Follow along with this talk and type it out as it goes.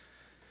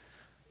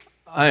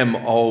I am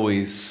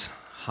always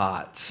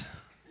hot.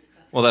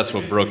 Well, that's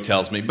what Brooke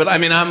tells me. But I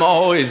mean, I'm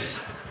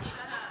always,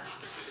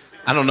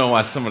 I don't know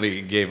why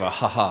somebody gave a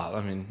ha-ha.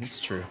 I mean, it's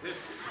true.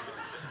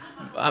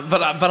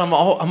 But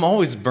I'm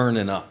always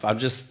burning up.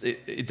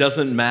 It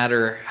doesn't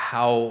matter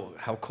how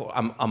cold.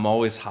 I'm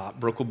always hot.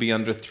 Brooke will be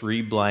under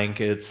 3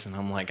 blankets, and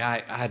I'm like,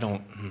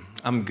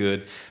 I'm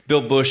good.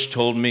 Bill Bush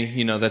told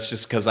me, that's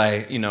just because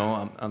I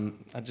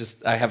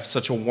have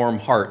such a warm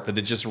heart that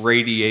it just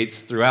radiates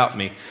throughout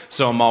me.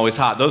 So I'm always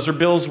hot. Those are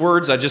Bill's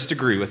words. I just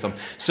agree with them.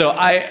 So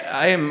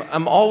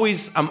I'm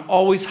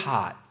always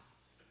hot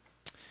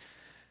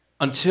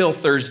until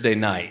Thursday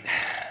night,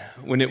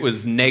 when it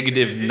was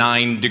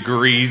 -9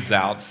 degrees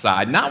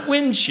outside. Not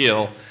wind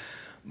chill,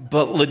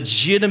 but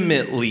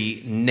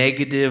legitimately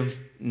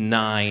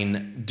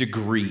 -9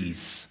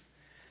 degrees.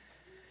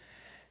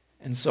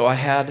 And so I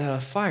had a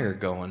fire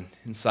going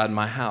inside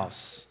my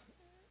house.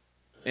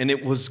 And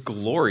it was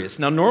glorious.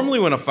 Now, normally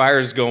when a fire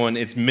is going,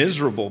 it's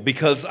miserable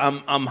because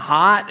I'm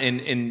hot,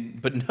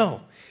 but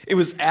no. It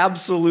was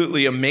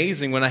absolutely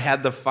amazing when I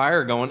had the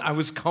fire going. I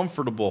was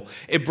comfortable.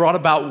 It brought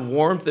about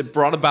warmth. It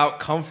brought about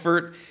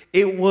comfort.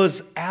 It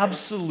was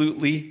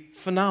absolutely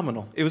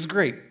phenomenal. It was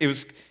great. It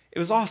was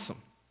awesome.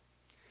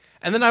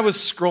 And then I was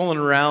scrolling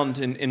around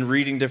and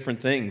reading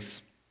different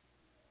things.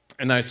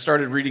 And I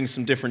started reading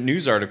some different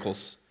news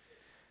articles.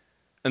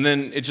 And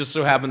then it just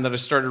so happened that I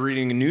started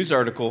reading a news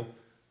article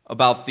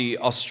about the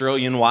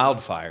Australian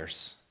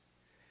wildfires.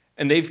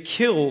 And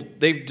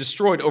they've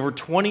destroyed over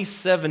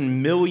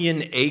 27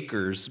 million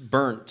acres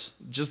burnt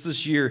just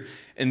this year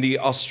in the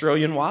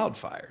Australian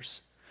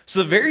wildfires.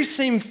 So the very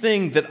same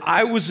thing that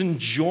I was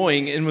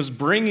enjoying and was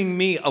bringing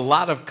me a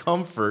lot of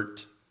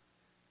comfort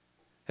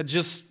had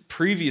just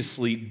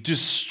previously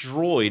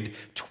destroyed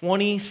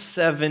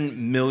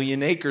 27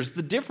 million acres.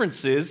 The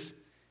difference is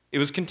it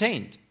was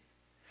contained.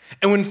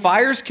 And when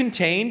fire's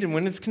contained and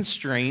when it's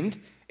constrained,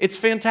 it's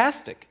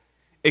fantastic.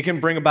 It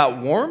can bring about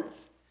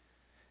warmth.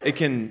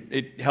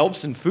 It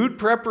helps in food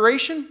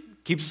preparation,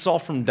 keeps us all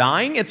from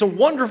dying. It's a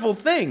wonderful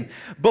thing.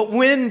 But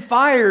when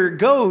fire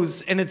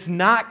goes and it's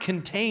not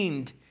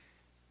contained,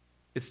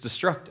 it's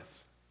destructive.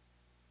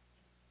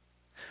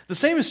 The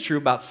same is true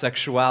about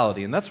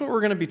sexuality, and that's what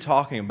we're going to be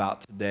talking about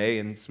today.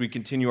 And as we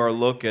continue our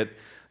look at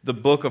the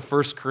book of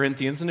 1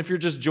 Corinthians, and if you're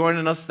just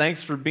joining us,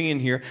 thanks for being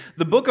here.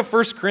 The book of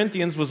 1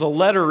 Corinthians was a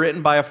letter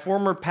written by a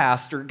former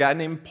pastor, a guy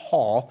named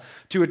Paul,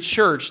 to a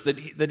church that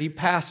he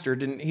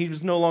pastored, and he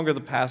was no longer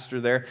the pastor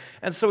there.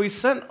 And so he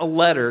sent a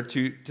letter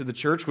to the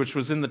church, which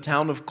was in the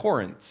town of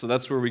Corinth. So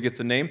that's where we get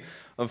the name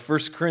of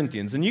 1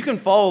 Corinthians. And you can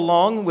follow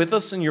along with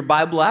us in your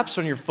Bible apps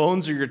on your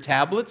phones or your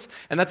tablets,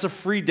 and that's a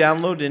free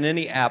download in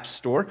any app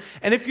store.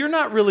 And if you're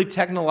not really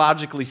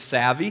technologically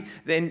savvy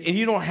and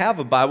you don't have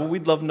a Bible,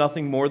 we'd love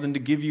nothing more than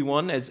to give you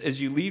one.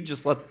 As you leave,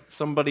 just let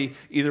somebody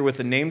either with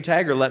a name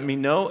tag or let me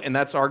know, and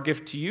that's our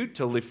gift to you,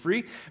 totally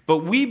free. But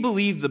we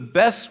believe the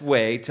best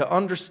way to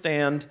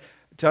understand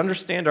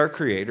our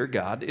Creator,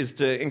 God, is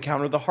to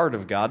encounter the heart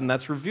of God, and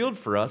that's revealed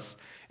for us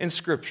in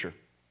Scripture.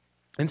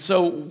 And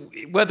so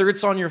whether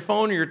it's on your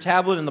phone or your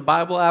tablet in the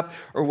Bible app,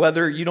 or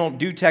whether you don't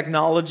do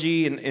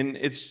technology and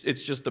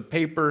it's just a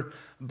paper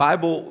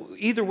Bible,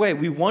 either way,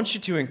 we want you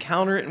to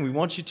encounter it and we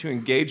want you to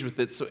engage with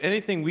it. So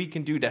anything we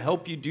can do to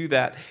help you do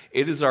that,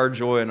 it is our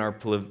joy and our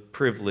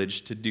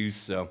privilege to do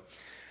so.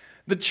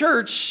 The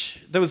church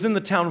that was in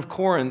the town of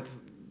Corinth,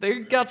 they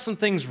got some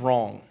things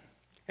wrong.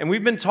 And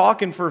we've been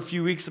talking for a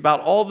few weeks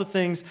about all the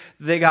things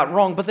they got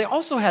wrong, but they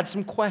also had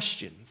some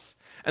questions.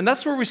 And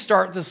that's where we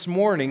start this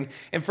morning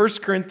in 1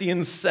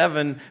 Corinthians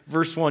 7,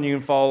 verse 1. You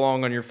can follow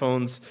along on your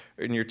phones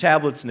and your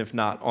tablets, and if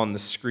not, on the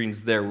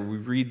screens there, where we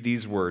read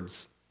these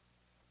words.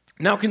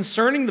 Now,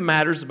 concerning the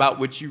matters about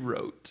which you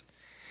wrote,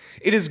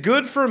 it is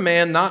good for a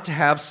man not to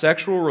have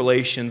sexual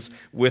relations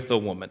with a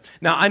woman.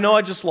 Now, I know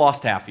I just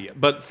lost half of you,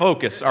 but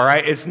focus, all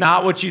right? It's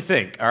not what you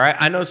think, all right?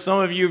 I know some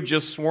of you have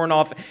just sworn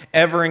off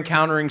ever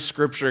encountering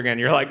Scripture again.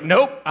 You're like,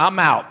 nope, I'm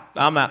out.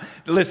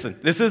 Listen,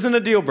 this isn't a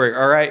deal breaker,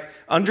 all right?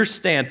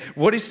 Understand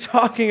what he's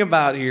talking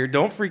about here.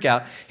 Don't freak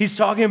out. He's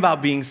talking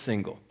about being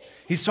single.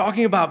 He's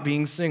talking about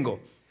being single.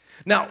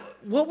 Now,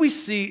 what we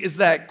see is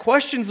that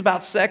questions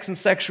about sex and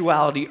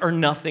sexuality are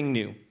nothing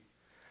new.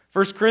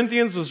 1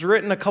 Corinthians was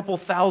written a couple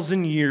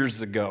thousand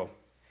years ago.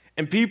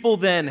 And people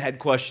then had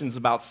questions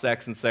about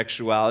sex and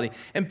sexuality.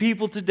 And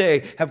people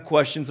today have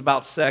questions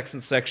about sex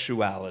and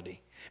sexuality.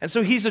 And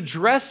so he's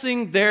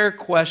addressing their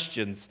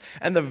questions.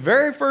 And the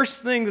very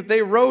first thing that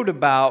they wrote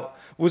about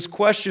was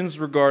questions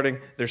regarding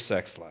their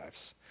sex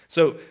lives.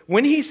 So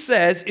when he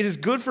says it is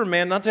good for a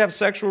man not to have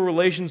sexual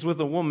relations with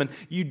a woman,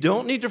 you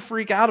don't need to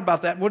freak out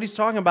about that. What he's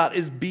talking about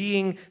is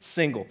being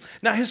single.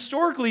 Now,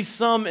 historically,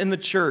 some in the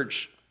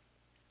church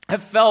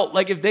have felt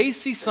like if they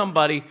see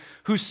somebody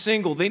who's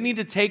single, they need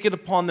to take it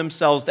upon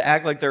themselves to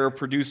act like they're a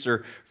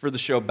producer for the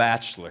show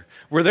Bachelor,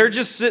 where they're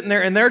just sitting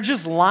there and they're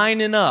just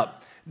lining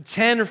up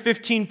 10 or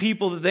 15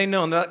 people that they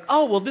know, and they're like,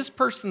 oh, well, this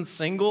person's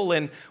single,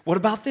 and what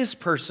about this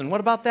person?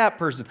 What about that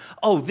person?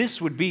 Oh, this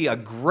would be a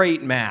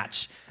great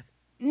match.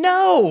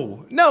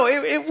 No,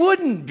 it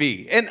wouldn't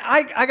be. And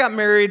I got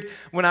married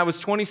when I was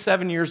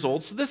 27 years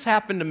old, so this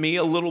happened to me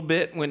a little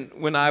bit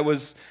when I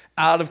was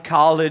out of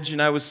college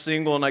and I was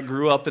single and I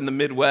grew up in the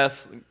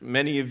Midwest.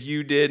 Many of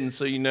you did, and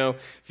so you know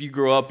if you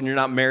grow up and you're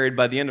not married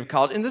by the end of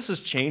college, and this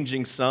is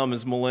changing some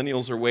as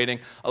millennials are waiting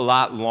a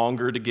lot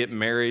longer to get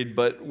married,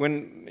 but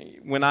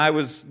when I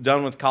was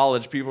done with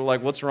college, people were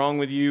like, what's wrong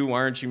with you? Why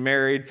aren't you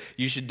married?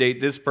 You should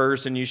date this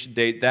person. You should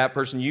date that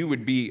person. You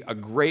would be a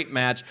great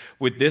match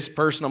with this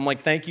person. I'm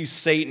like, thank you,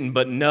 Satan,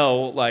 but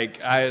no,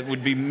 like, I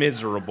would be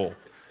miserable.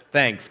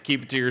 Thanks.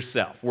 Keep it to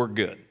yourself. We're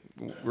good.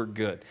 We're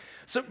good.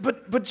 So,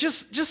 but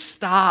just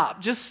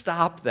stop. Just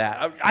stop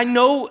that. I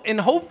know, and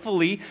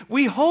hopefully,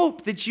 we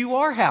hope that you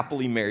are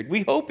happily married.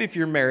 We hope if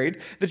you're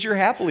married that you're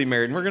happily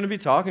married, and we're going to be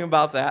talking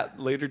about that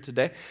later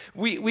today.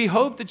 We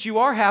hope that you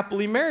are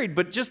happily married,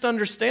 but just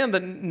understand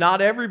that not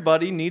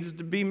everybody needs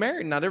to be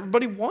married. Not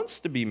everybody wants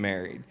to be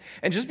married.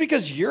 And just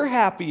because you're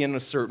happy in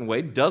a certain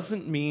way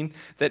doesn't mean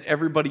that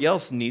everybody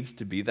else needs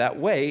to be that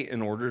way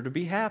in order to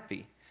be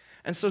happy.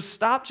 And so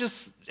stop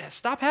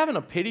having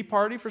a pity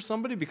party for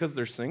somebody because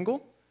they're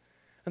single.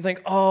 And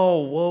think, oh,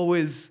 woe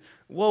is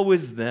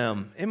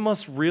them. It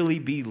must really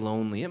be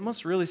lonely. It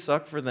must really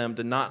suck for them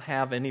to not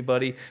have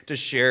anybody to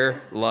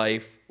share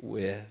life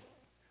with.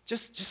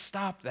 Just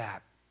stop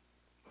that.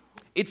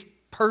 It's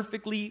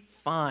perfectly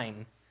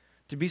fine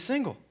to be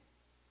single.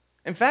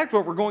 In fact,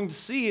 what we're going to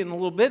see in a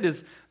little bit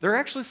is there are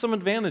actually some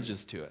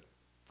advantages to it.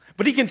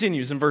 But he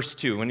continues in verse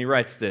 2 and he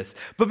writes this,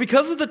 "But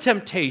because of the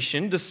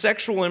temptation to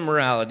sexual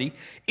immorality,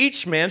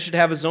 each man should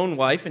have his own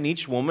wife and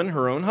each woman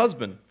her own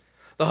husband.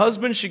 The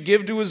husband should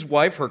give to his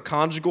wife her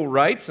conjugal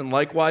rights, and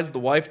likewise the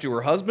wife to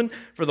her husband,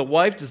 for the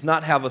wife does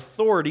not have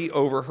authority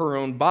over her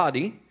own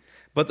body,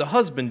 but the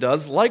husband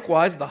does.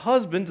 Likewise, the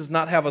husband does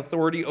not have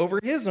authority over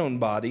his own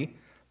body,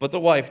 but the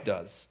wife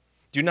does.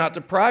 Do not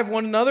deprive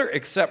one another,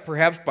 except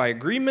perhaps by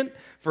agreement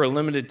for a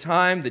limited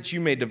time, that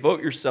you may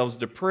devote yourselves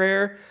to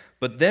prayer,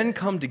 but then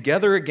come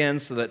together again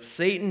so that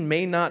Satan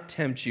may not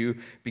tempt you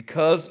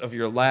because of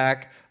your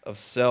lack of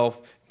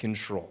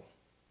self-control."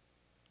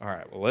 All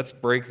right, well, let's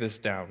break this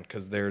down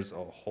because there's a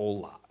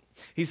whole lot.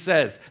 He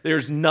says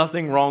there's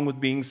nothing wrong with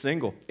being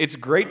single. It's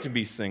great to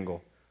be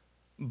single.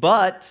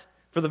 But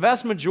for the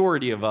vast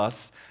majority of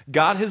us,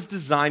 God has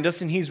designed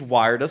us and He's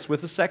wired us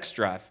with a sex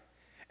drive.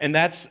 And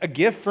that's a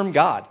gift from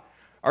God.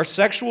 Our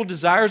sexual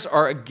desires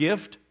are a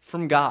gift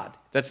from God.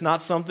 That's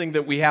not something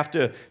that we have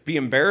to be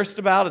embarrassed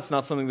about. It's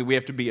not something that we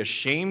have to be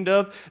ashamed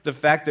of. The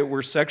fact that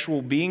we're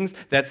sexual beings,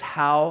 that's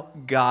how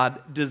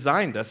God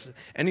designed us.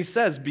 And he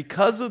says,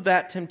 because of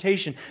that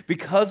temptation,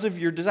 because of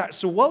your desire.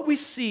 So what we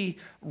see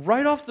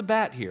right off the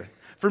bat here,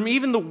 from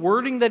even the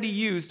wording that he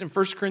used in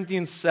 1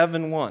 Corinthians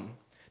 7:1,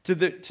 to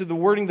the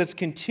wording that's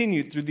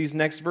continued through these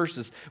next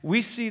verses,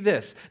 we see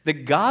this,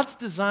 that God's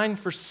design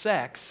for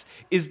sex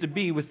is to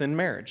be within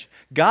marriage.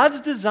 God's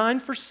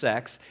design for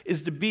sex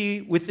is to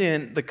be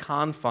within the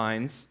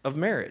confines of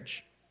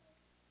marriage.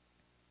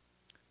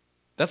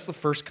 That's the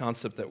first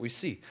concept that we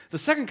see. The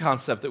second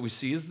concept that we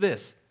see is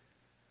this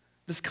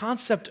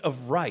concept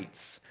of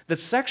rights, that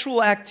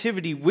sexual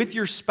activity with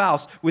your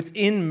spouse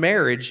within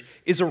marriage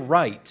is a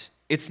right.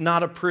 It's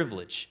not a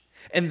privilege.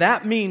 And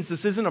that means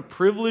this isn't a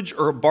privilege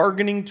or a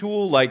bargaining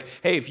tool like,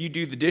 hey, if you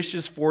do the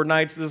dishes 4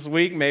 nights this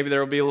week, maybe there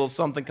will be a little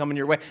something coming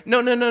your way.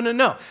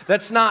 No.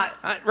 That's not,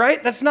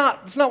 right? That's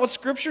not what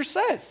Scripture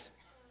says.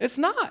 It's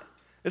not.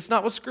 It's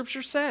not what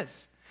Scripture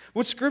says.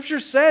 What Scripture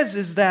says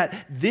is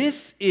that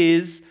this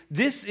is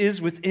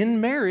within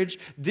marriage,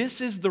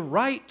 this is the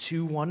right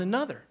to one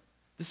another.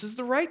 This is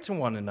the right to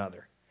one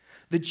another.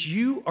 That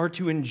you are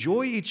to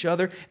enjoy each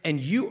other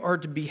and you are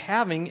to be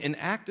having an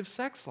active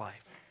sex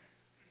life.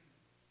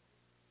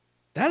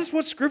 That is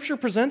what Scripture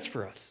presents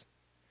for us.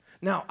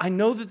 Now, I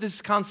know that this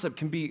concept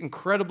can be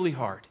incredibly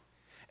hard,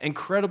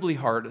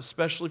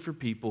 especially for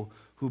people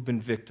who've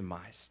been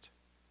victimized,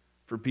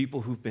 for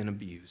people who've been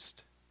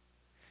abused.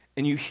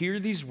 And you hear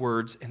these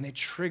words and they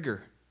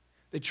trigger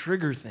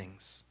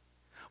things.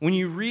 When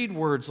you read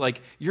words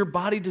like, your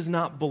body does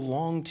not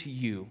belong to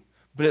you,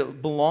 but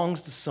it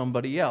belongs to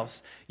somebody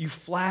else, you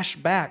flash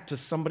back to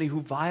somebody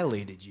who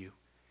violated you.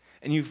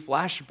 And you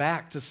flash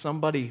back to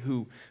somebody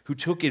who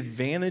took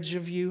advantage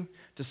of you,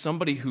 to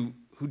somebody who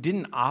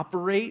didn't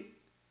operate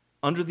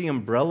under the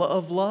umbrella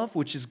of love,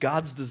 which is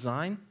God's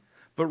design,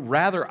 but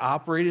rather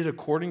operated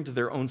according to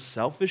their own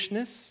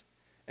selfishness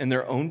and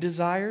their own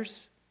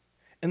desires,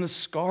 and the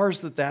scars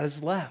that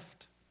has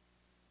left.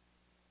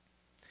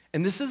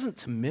 And this isn't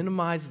to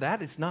minimize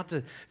that. It's not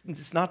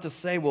to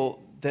say,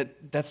 well,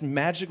 that's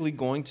magically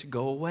going to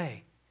go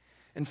away.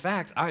 In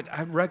fact,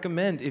 I'd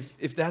recommend,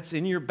 if that's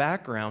in your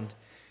background,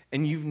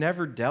 and you've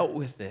never dealt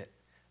with it,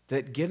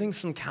 that getting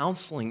some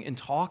counseling and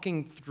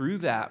talking through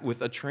that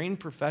with a trained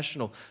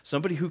professional,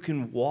 somebody who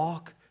can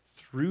walk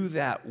through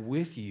that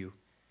with you,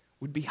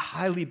 would be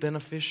highly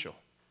beneficial.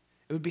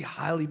 It would be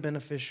highly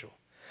beneficial.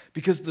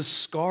 Because the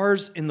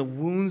scars and the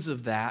wounds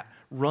of that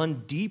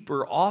run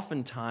deeper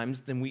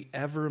oftentimes than we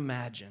ever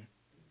imagine.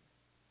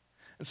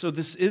 And so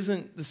this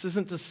isn't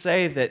to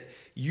say that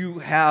you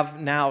have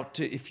now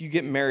to, if you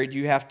get married,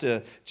 you have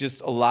to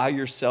just allow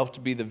yourself to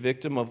be the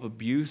victim of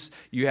abuse.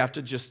 You have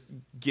to just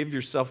give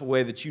yourself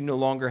away, that you no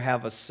longer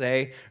have a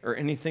say or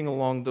anything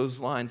along those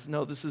lines.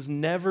 No, this is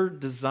never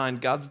designed.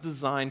 God's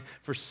design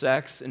for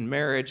sex and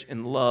marriage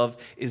and love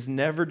is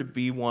never to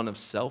be one of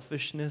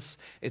selfishness.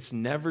 It's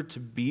never to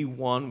be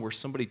one where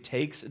somebody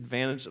takes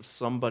advantage of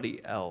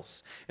somebody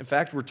else. In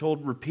fact, we're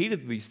told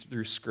repeatedly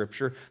through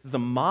Scripture, the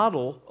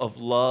model of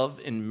love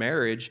in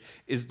marriage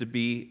is to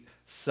be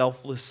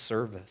selfless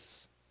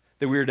service.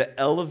 That we are to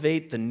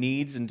elevate the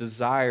needs and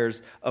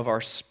desires of our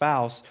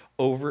spouse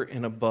over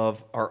and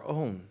above our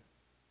own.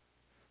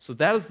 So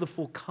that is the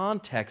full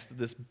context of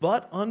this.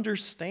 But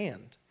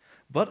understand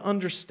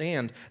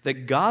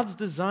that God's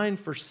design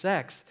for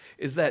sex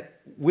is that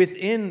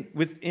within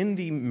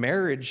the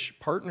marriage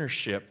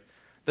partnership,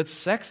 that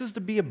sex is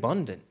to be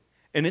abundant,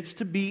 and it's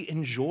to be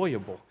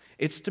enjoyable.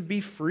 It's to be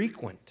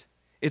frequent.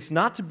 It's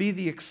not to be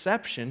the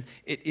exception,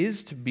 it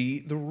is to be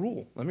the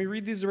rule. Let me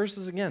read these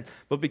verses again.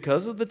 But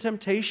because of the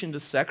temptation to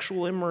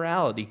sexual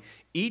immorality,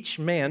 each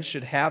man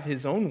should have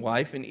his own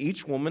wife and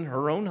each woman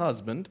her own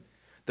husband,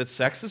 that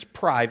sex is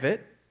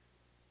private.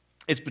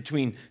 It's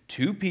between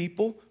two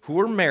people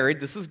who are married.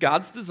 This is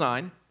God's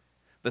design.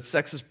 That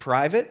sex is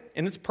private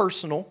and it's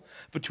personal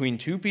between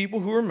two people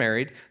who are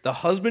married. The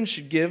husband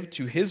should give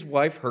to his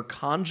wife her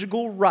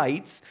conjugal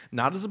rights,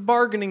 not as a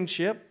bargaining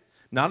chip,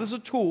 not as a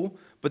tool,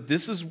 but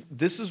this is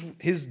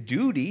his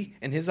duty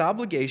and his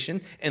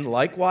obligation, and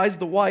likewise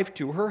the wife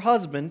to her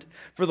husband.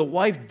 For the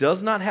wife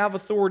does not have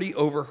authority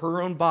over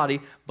her own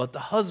body, but the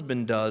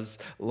husband does.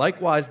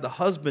 Likewise, the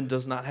husband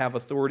does not have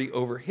authority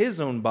over his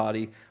own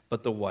body,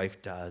 but the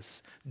wife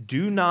does.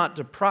 Do not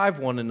deprive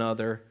one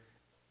another,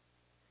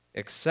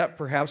 except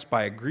perhaps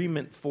by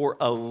agreement for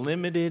a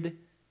limited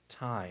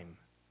time,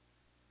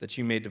 that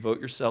you may devote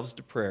yourselves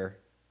to prayer,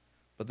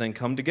 but then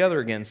come together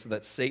again so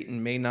that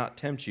Satan may not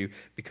tempt you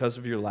because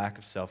of your lack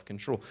of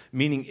self-control.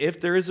 Meaning, if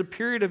there is a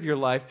period of your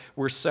life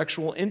where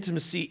sexual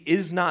intimacy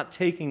is not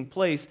taking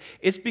place,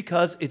 it's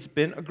because it's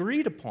been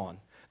agreed upon.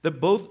 That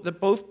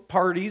both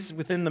parties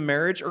within the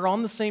marriage are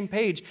on the same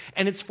page,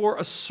 and it's for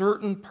a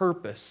certain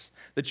purpose.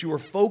 That you are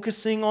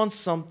focusing on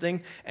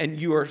something and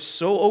you are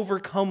so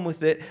overcome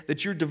with it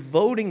that you're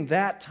devoting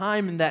that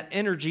time and that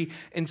energy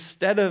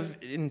instead of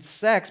in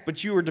sex,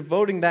 but you are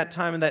devoting that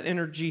time and that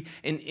energy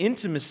in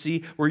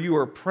intimacy where you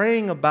are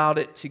praying about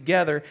it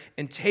together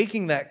and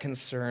taking that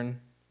concern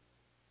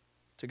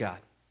to God.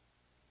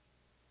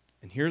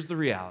 And here's the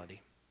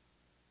reality.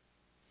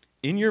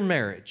 In your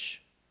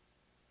marriage,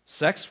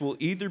 sex will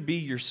either be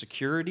your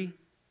security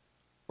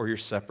or your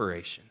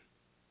separation.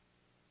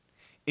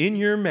 In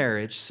your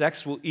marriage,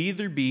 sex will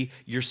either be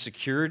your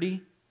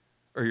security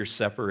or your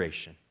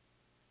separation.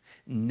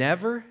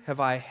 Never have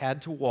I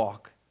had to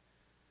walk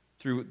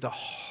through the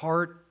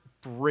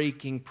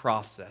heartbreaking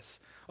process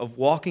of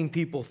walking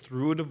people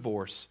through a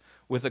divorce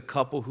with a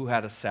couple who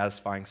had a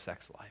satisfying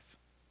sex life.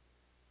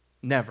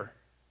 Never.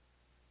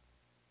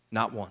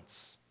 Not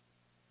once.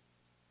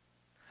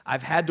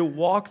 I've had to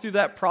walk through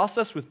that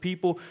process with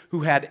people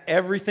who had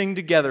everything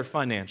together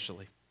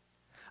financially.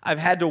 I've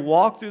had to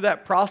walk through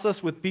that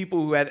process with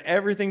people who had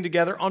everything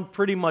together on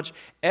pretty much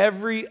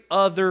every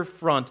other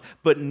front,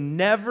 but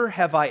never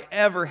have I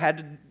ever had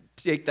to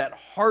take that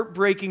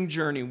heartbreaking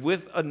journey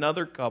with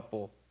another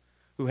couple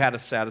who had a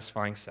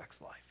satisfying sex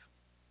life.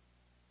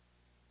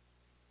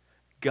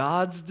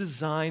 God's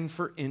design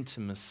for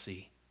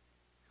intimacy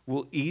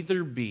will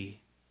either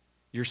be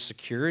your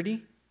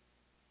security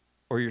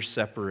or your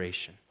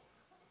separation.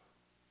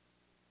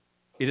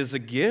 It is a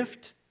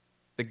gift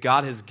that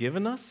God has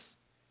given us.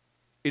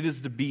 It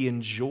is to be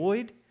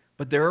enjoyed,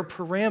 but there are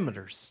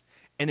parameters,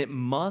 and it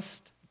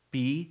must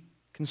be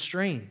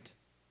constrained.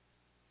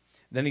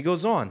 Then he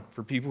goes on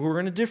for people who are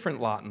in a different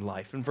lot in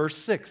life in verse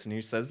 6, and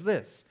he says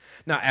this,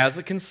 "Now as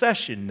a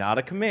concession, not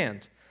a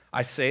command,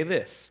 I say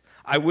this,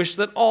 I wish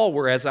that all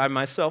were as I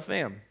myself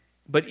am,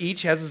 but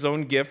each has his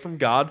own gift from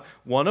God,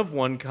 one of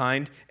one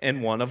kind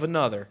and one of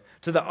another.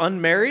 To the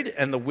unmarried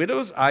and the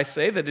widows, I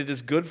say that it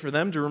is good for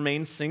them to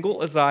remain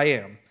single as I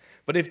am.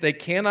 But if they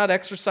cannot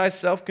exercise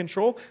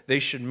self-control, they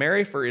should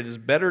marry, for it is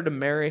better to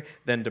marry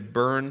than to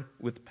burn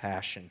with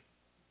passion."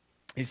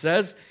 He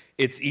says,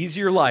 it's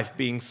easier life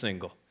being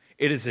single.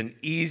 It is an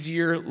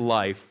easier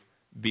life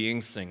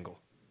being single.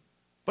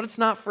 But it's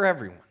not for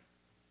everyone.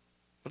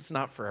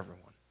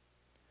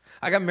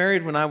 I got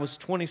married when I was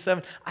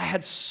 27. I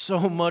had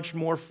so much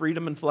more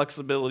freedom and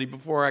flexibility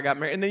before I got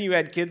married. And then you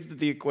add kids to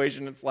the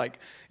equation. It's like,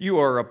 you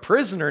are a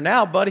prisoner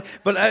now, buddy.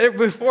 But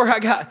before I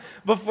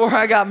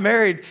got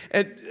married,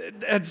 it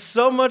had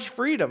so much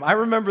freedom. I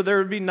remember there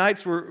would be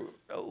nights where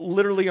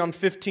literally on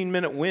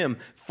 15-minute whim,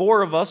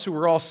 4 of us who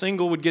were all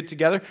single would get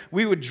together.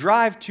 We would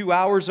drive 2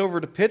 hours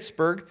over to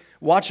Pittsburgh,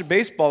 watch a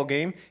baseball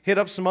game, hit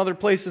up some other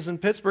places in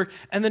Pittsburgh,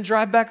 and then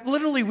drive back.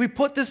 Literally, we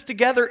put this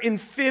together in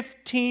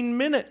 15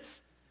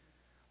 minutes.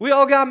 We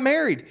all got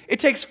married. It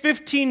takes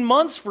 15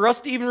 months for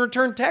us to even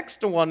return text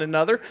to one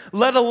another,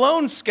 let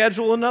alone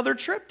schedule another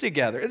trip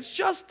together. It's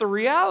just the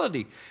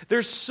reality.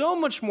 There's so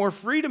much more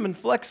freedom and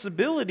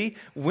flexibility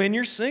when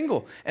you're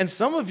single. And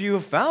some of you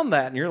have found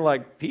that, and you're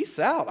like, peace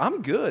out.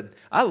 I'm good.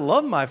 I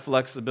love my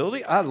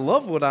flexibility. I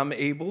love what I'm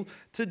able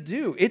to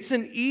do. It's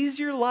an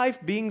easier life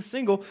being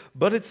single,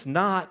 but it's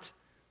not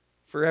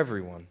for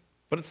everyone.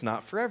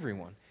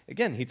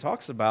 Again, he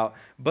talks about,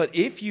 but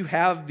if you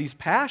have these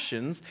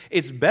passions,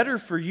 it's better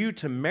for you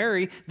to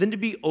marry than to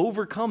be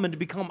overcome and to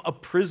become a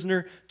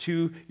prisoner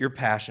to your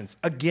passions.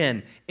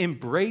 Again,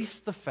 embrace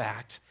the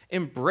fact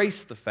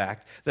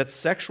that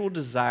sexual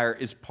desire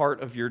is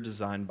part of your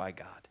design by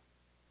God.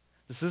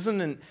 This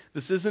isn't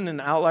an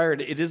outlier.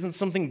 It isn't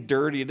something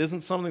dirty. It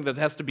isn't something that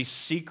has to be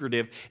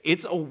secretive.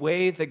 It's a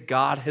way that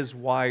God has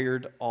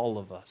wired all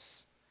of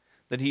us,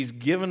 that he's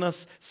given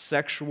us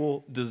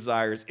sexual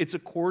desires. It's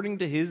according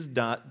to his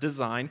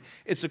design.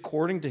 It's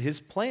according to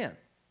his plan.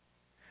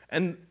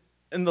 And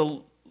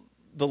the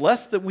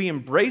less that we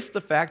embrace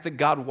the fact that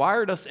God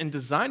wired us and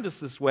designed us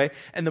this way,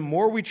 and the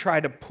more we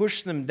try to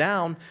push them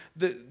down,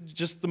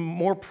 just the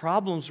more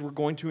problems we're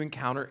going to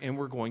encounter and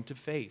we're going to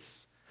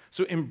face.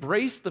 So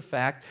embrace the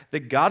fact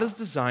that God has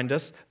designed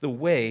us the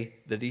way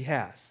that he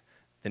has.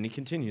 Then he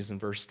continues in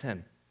verse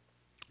 10.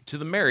 To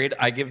the married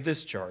I give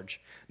this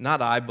charge,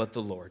 not I, but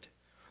the Lord.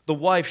 The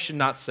wife should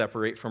not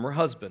separate from her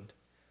husband.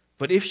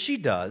 But if she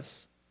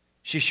does,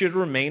 she should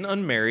remain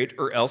unmarried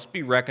or else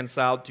be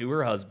reconciled to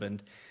her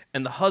husband,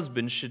 and the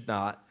husband should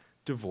not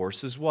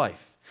divorce his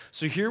wife.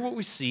 So here what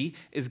we see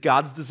is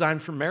God's design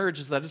for marriage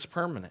is that it's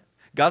permanent.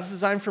 God's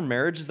design for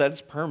marriage is that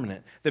it's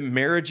permanent, that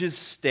marriages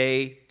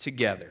stay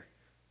together.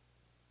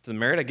 To the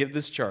married I give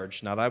this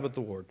charge, not I but the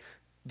Lord.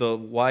 The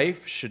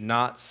wife should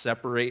not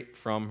separate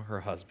from her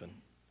husband.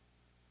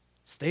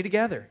 Stay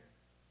together.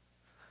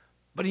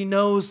 But he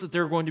knows that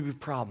there are going to be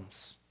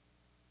problems.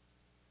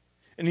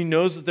 And he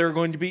knows that there are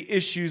going to be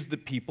issues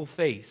that people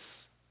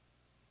face.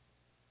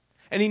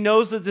 And he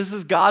knows that this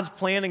is God's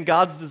plan and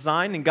God's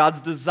design and God's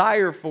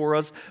desire for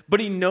us, but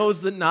he knows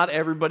that not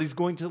everybody's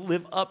going to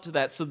live up to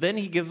that. So then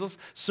he gives us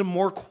some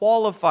more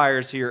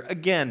qualifiers here.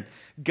 Again,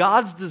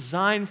 God's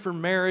design for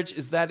marriage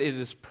is that it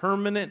is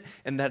permanent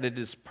and that it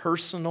is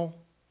personal.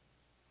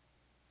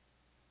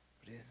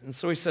 And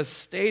so he says,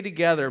 stay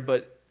together,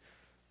 but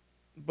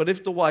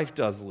if the wife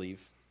does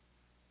leave,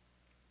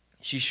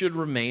 she should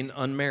remain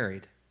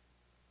unmarried.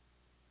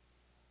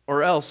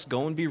 Or else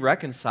go and be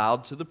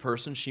reconciled to the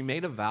person she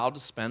made a vow to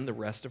spend the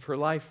rest of her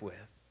life with.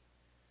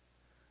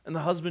 And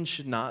the husband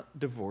should not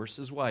divorce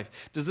his wife.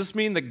 Does this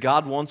mean that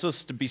God wants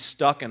us to be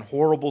stuck in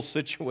horrible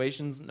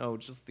situations? No,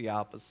 just the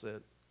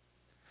opposite.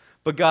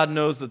 But God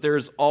knows that there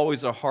is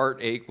always a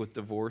heartache with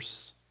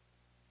divorce.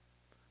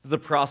 The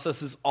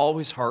process is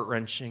always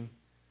heart-wrenching.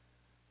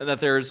 And that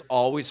there is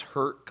always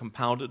hurt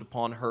compounded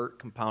upon hurt,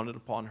 compounded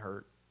upon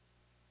hurt.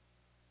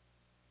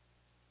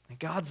 And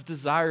God's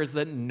desire is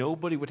that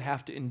nobody would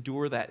have to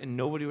endure that and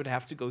nobody would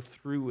have to go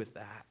through with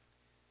that.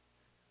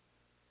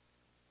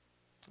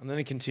 And then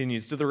he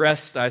continues, to the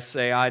rest I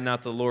say, I,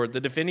 not the Lord,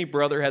 that if any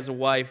brother has a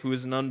wife who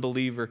is an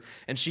unbeliever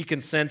and she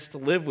consents to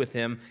live with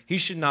him, he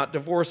should not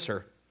divorce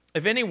her.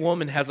 If any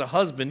woman has a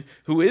husband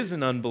who is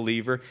an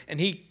unbeliever and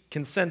he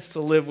consents to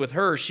live with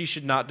her, she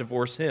should not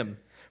divorce him.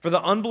 For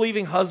the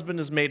unbelieving husband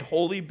is made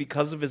holy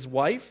because of his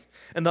wife,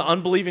 and the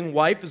unbelieving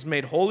wife is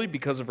made holy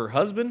because of her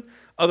husband.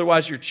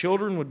 Otherwise your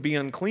children would be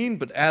unclean,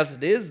 but as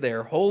it is, they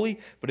are holy.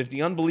 But if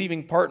the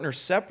unbelieving partner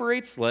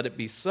separates, let it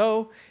be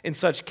so. In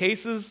such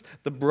cases,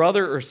 the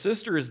brother or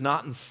sister is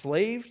not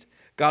enslaved.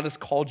 God has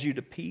called you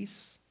to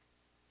peace.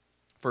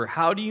 For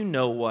how do you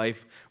know,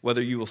 wife,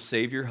 whether you will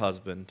save your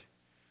husband?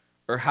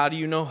 Or how do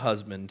you know,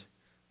 husband,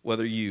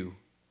 whether you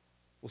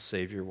will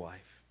save your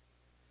wife?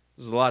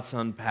 There's a lot to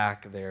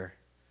unpack there.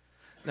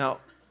 Now,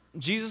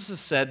 Jesus has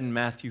said in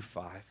Matthew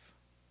 5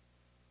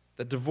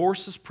 that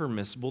divorce is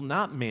permissible,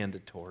 not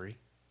mandatory,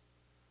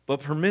 but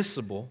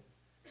permissible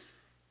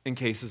in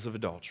cases of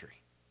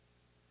adultery.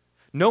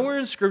 Nowhere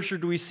in Scripture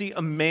do we see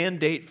a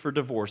mandate for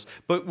divorce,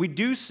 but we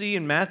do see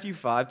in Matthew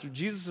 5, through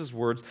Jesus'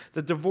 words,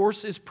 that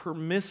divorce is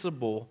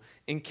permissible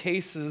in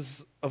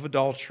cases of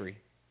adultery.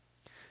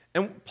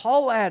 And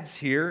Paul adds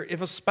here,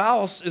 if a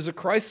spouse is a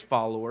Christ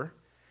follower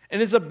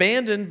and is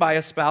abandoned by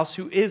a spouse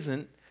who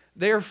isn't,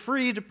 they are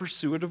free to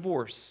pursue a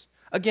divorce.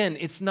 Again,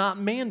 it's not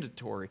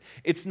mandatory.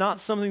 It's not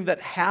something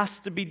that has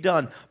to be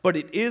done, but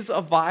it is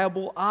a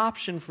viable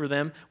option for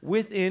them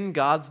within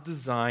God's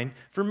design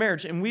for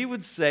marriage. And we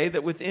would say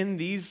that within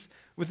these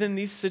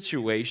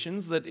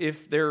situations, that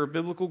if there are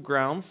biblical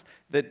grounds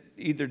that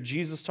either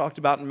Jesus talked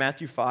about in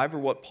Matthew 5 or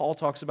what Paul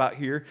talks about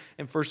here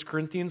in 1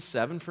 Corinthians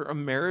 7 for a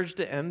marriage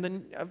to end,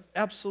 then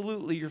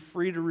absolutely you're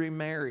free to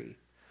remarry.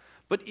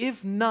 But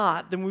if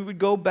not, then we would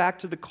go back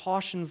to the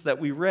cautions that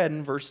we read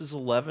in verses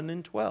 11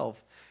 and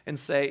 12 and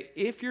say,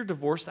 if you're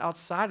divorced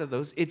outside of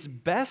those, it is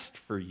best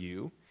for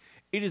you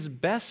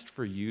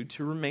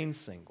to remain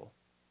single.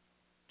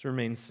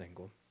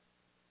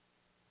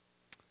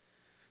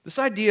 This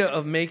idea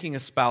of making a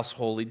spouse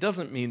holy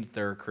doesn't mean that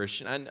they're a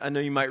Christian. I know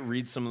you might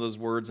read some of those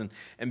words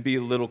and be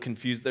a little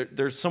confused.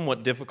 They're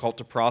somewhat difficult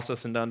to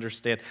process and to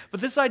understand.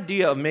 But this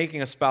idea of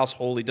making a spouse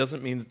holy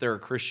doesn't mean that they're a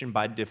Christian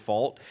by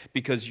default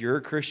because you're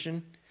a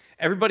Christian.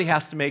 Everybody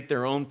has to make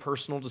their own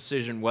personal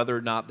decision whether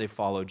or not they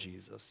follow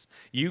Jesus.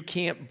 You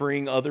can't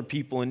bring other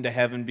people into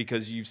heaven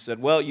because you've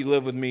said, well, you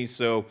live with me,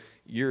 so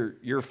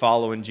you're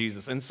following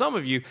Jesus. And some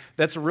of you,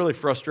 that's a really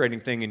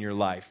frustrating thing in your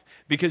life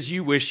because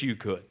you wish you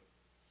could.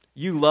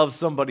 You love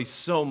somebody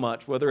so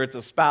much, whether it's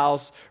a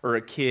spouse or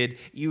a kid,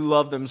 you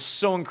love them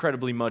so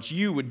incredibly much,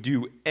 you would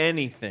do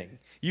anything.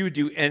 You would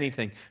do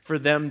anything for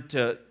them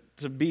to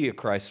be a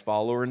Christ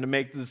follower and to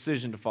make the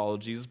decision to follow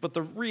Jesus. But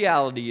the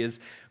reality is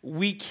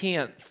we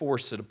can't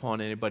force it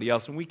upon anybody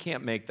else, and we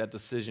can't make that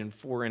decision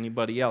for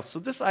anybody else. So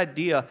this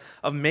idea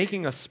of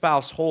making a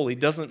spouse holy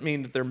doesn't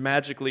mean that they're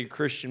magically a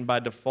Christian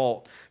by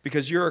default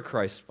because you're a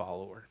Christ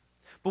follower.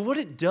 But what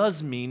it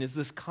does mean is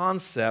this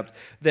concept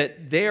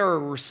that they are a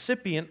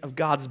recipient of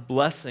God's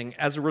blessing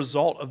as a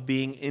result of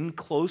being in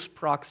close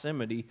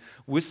proximity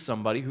with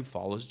somebody who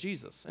follows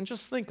Jesus. And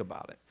just think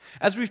about it.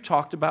 As we've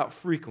talked about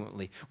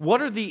frequently,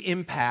 what are the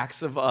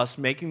impacts of us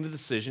making the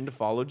decision to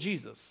follow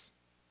Jesus?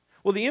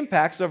 Well, the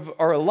impacts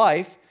are a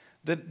life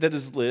that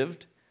is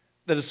lived,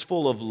 that is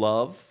full of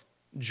love,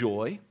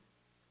 joy,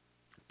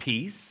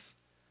 peace,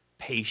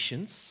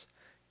 patience,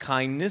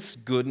 kindness,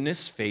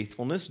 goodness,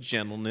 faithfulness,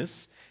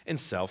 gentleness, and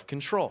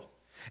self-control.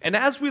 And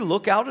as we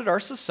look out at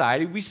our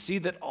society, we see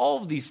that all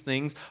of these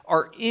things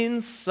are in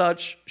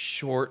such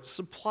short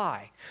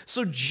supply.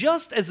 So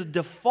just as a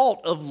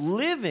default of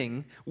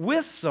living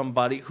with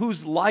somebody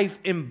whose life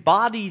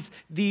embodies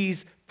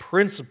these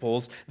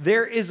principles,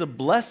 there is a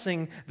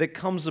blessing that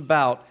comes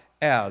about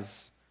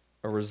as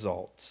a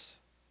result.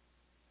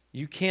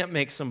 You can't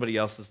make somebody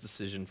else's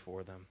decision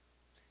for them.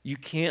 You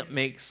can't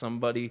make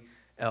somebody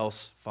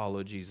else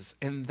follow Jesus.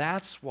 And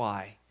that's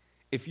why,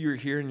 if you're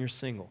here and you're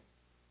single,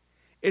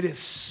 it is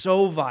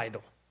so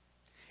vital.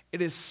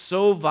 It is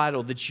so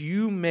vital that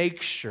you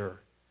make sure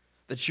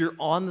that you're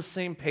on the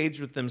same page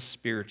with them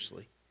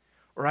spiritually.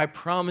 Or I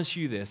promise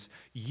you this,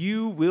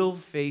 you will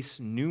face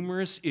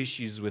numerous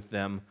issues with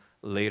them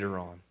later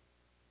on.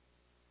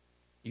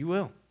 You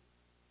will.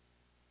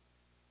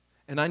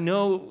 And I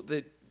know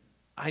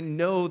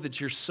that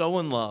you're so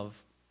in love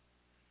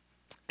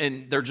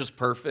and they're just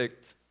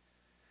perfect.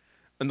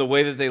 And the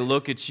way that they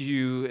look at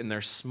you and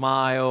their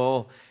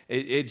smile,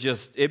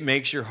 it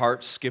makes your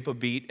heart skip a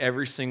beat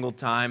every single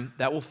time.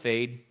 That will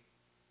fade.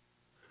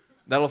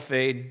 That'll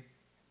fade.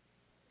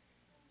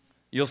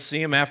 You'll see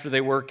them after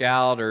they work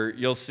out, or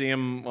you'll see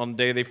them on the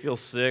day they feel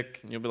sick,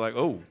 and you'll be like,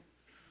 oh,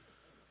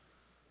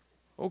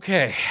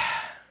 okay.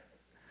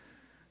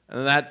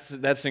 And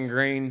that's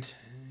ingrained.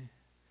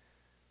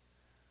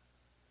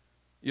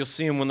 You'll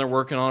see them when they're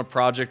working on a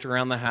project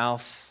around the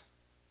house.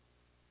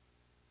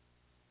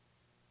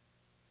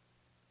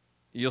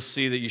 You'll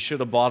see that you should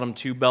have bought them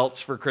 2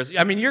 belts for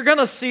Christmas. I mean, you're going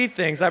to see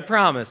things, I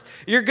promise.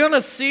 You're going to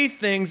see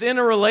things in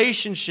a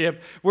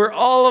relationship where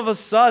all of a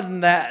sudden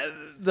that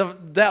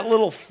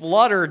little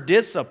flutter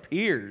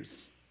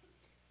disappears.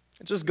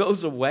 It just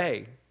goes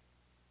away.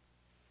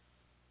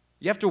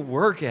 You have to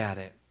work at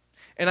it.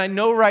 And I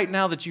know right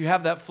now that you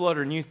have that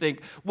flutter and you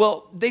think,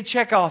 well, they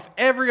check off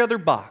every other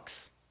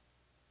box.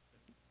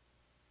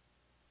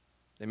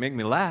 They make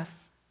me laugh.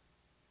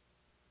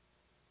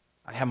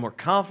 I have more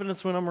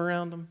confidence when I'm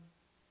around them.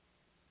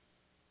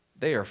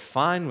 They are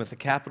fine with a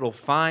capital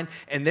fine.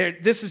 And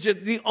this is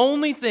just the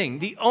only thing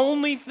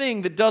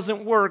that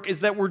doesn't work is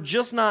that we're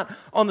just not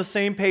on the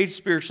same page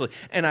spiritually.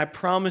 And I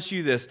promise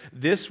you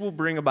this will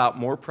bring about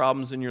more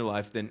problems in your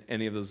life than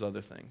any of those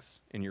other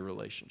things in your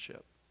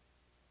relationship.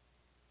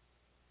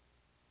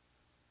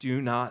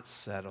 Do not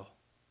settle.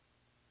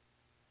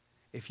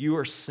 If you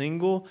are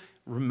single,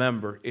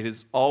 remember, it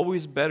is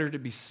always better to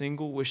be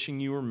single wishing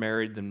you were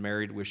married than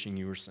married wishing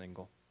you were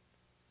single.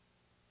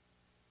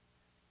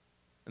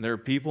 And there are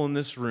people in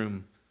this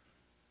room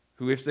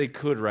who, if they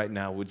could right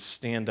now, would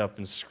stand up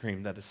and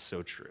scream, that is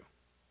so true.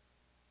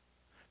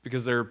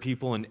 Because there are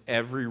people in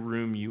every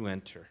room you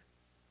enter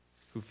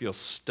who feel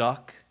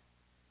stuck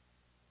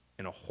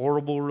in a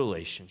horrible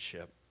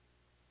relationship.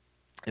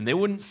 And they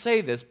wouldn't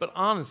say this, but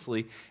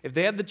honestly, if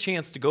they had the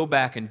chance to go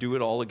back and do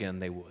it all again,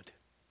 they would.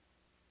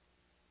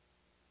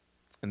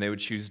 And they would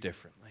choose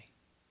differently.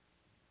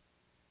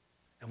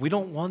 And we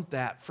don't want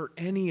that for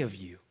any of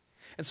you.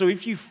 And so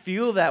if you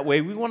feel that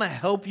way, we want to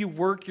help you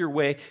work your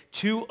way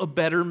to a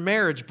better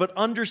marriage. But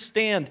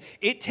understand,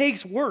 it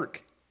takes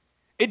work.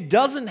 It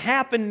doesn't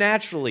happen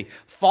naturally.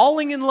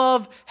 Falling in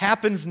love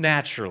happens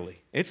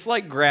naturally. It's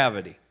like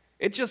gravity.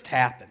 It just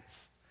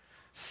happens.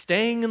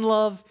 Staying in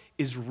love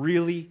is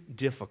really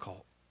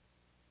difficult.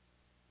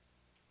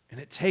 And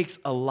it takes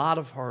a lot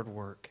of hard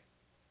work.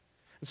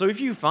 And so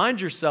if you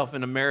find yourself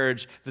in a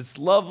marriage that's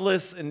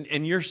loveless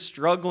and you're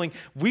struggling,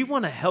 we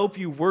want to help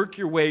you work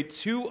your way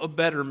to a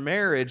better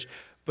marriage.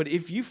 But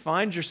if you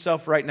find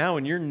yourself right now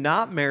and you're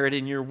not married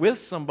and you're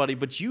with somebody,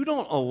 but you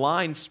don't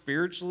align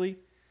spiritually,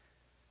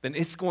 then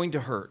it's going to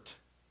hurt.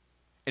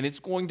 And it's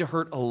going to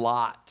hurt a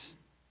lot.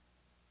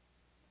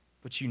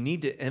 But you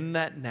need to end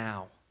that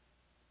now.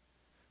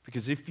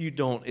 Because if you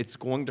don't, it's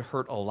going to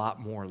hurt a lot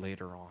more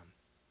later on.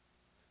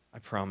 I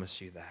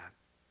promise you that.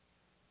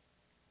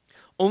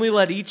 Only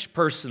let each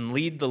person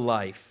lead the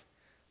life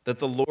that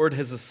the Lord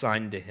has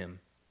assigned to him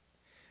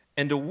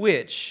and to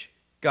which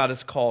God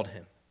has called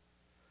him.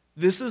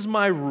 This is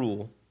my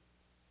rule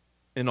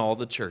in all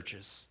the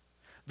churches.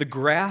 The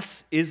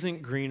grass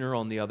isn't greener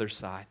on the other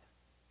side.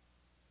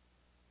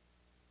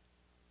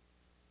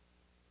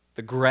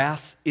 The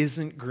grass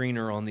isn't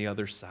greener on the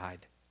other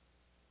side.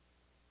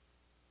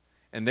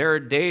 And there are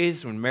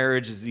days when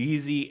marriage is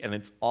easy and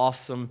it's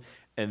awesome,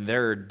 and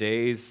there are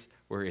days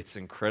where it's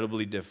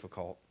incredibly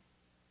difficult.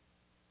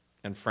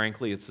 And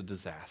frankly, it's a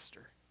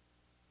disaster.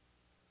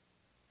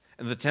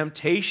 And the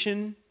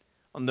temptation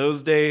on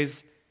those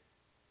days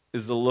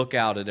is to look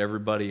out at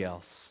everybody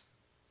else.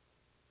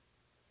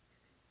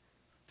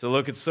 To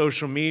look at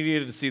social media,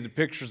 to see the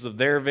pictures of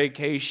their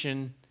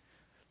vacation,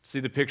 to see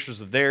the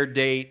pictures of their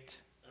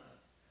date,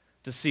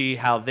 to see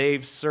how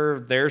they've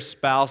served their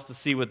spouse, to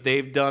see what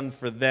they've done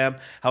for them,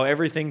 how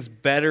everything's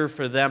better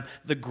for them.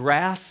 The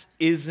grass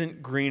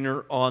isn't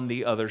greener on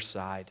the other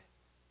side.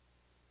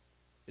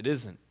 It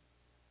isn't.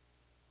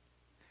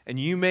 And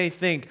you may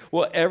think,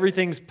 well,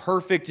 everything's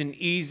perfect and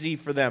easy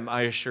for them.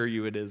 I assure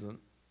you it isn't.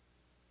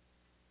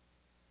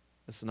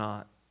 It's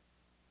not.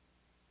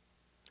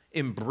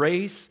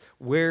 Embrace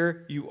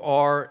where you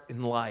are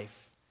in life.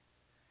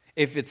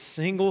 If it's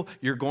single,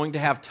 you're going to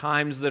have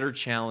times that are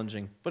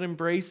challenging, but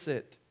embrace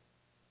it.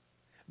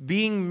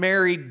 Being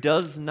married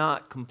does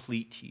not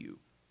complete you.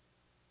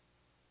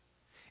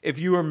 If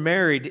you are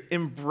married,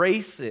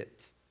 embrace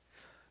it.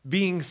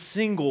 Being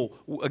single,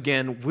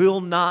 again,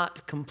 will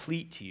not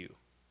complete you.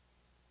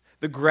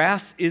 The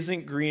grass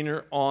isn't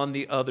greener on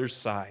the other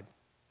side.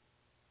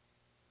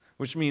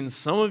 Which means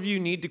some of you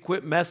need to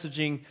quit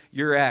messaging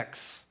your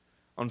ex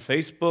on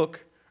Facebook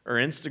or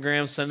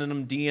Instagram, sending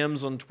them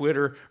DMs on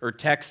Twitter or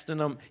texting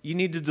them. You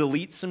need to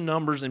delete some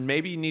numbers, and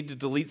maybe you need to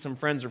delete some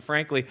friends, or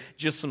frankly,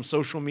 just some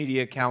social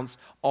media accounts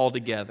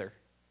altogether.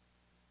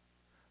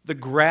 The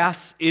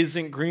grass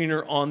isn't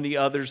greener on the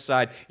other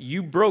side.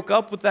 You broke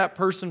up with that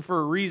person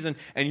for a reason,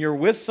 and you're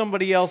with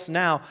somebody else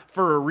now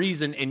for a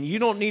reason, and you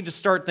don't need to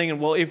start thinking,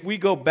 well, if we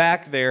go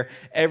back there,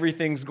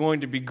 everything's going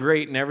to be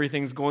great and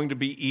everything's going to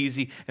be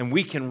easy, and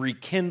we can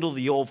rekindle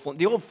the old flame.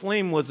 The old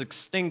flame was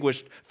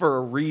extinguished for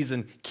a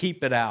reason.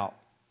 Keep it out.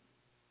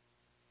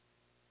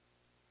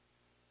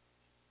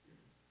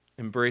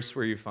 Embrace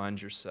where you find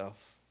yourself.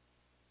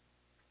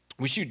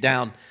 We shoot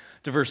down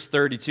to verse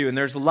 32, and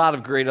there's a lot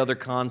of great other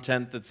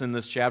content that's in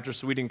this chapter,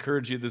 so we'd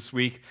encourage you this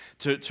week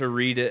to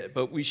read it.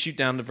 But we shoot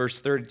down to verse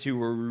 32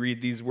 where we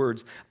read these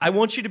words. I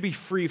want you to be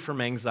free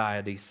from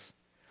anxieties.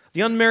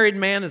 The unmarried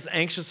man is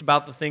anxious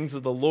about the things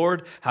of the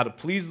Lord, how to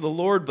please the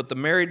Lord, but the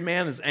married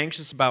man is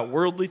anxious about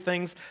worldly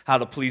things, how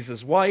to please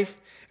his wife,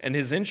 and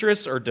his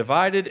interests are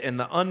divided, and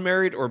the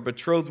unmarried or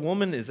betrothed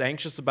woman is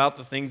anxious about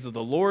the things of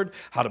the Lord,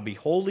 how to be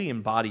holy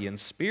in body and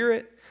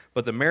spirit.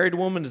 But the married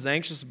woman is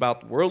anxious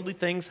about worldly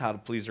things, how to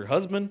please her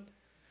husband.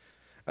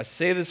 I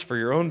say this for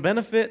your own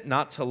benefit,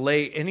 not to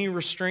lay any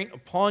restraint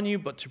upon you,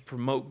 but to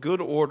promote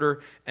good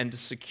order and to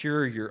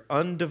secure your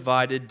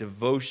undivided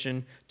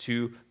devotion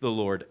to the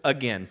Lord.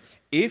 Again,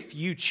 if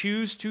you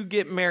choose to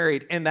get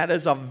married, and that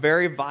is a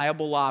very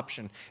viable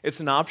option,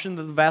 it's an option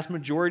that the vast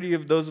majority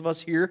of those of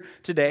us here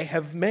today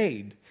have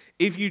made.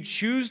 If you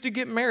choose to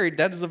get married,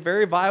 that is a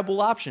very viable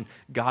option.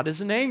 God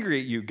isn't angry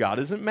at you. God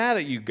isn't mad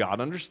at you.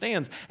 God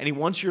understands. And He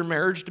wants your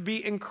marriage to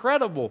be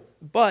incredible.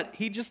 But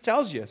He just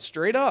tells you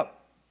straight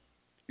up,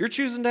 you're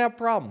choosing to have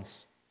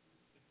problems.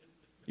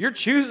 You're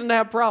choosing to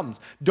have problems.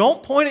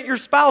 Don't point at your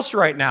spouse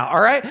right now, all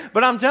right?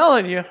 But I'm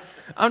telling you,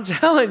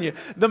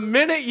 the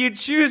minute you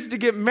choose to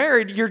get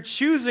married, you're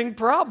choosing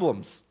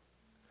problems.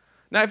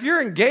 Now, if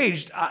you're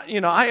engaged,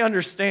 I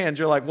understand.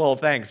 You're like, well,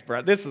 thanks,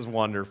 Brett. This is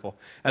wonderful.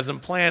 As I'm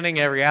planning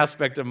every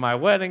aspect of my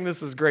wedding,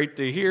 this is great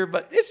to hear,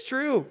 but it's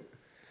true.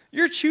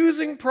 You're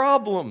choosing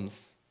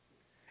problems.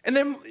 And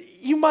then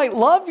you might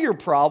love your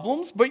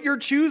problems, but you're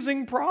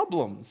choosing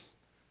problems.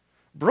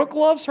 Brooke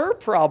loves her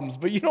problems,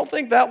 but you don't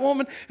think that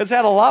woman has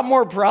had a lot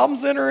more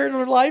problems in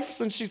her life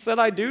since she said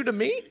I do to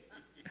me?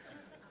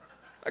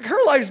 Like,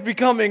 her life's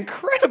become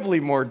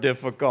incredibly more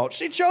difficult.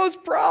 She chose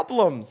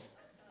problems.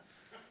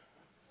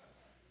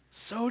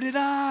 So did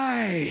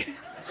I.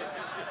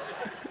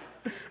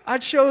 I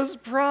chose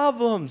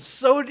problems.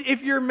 So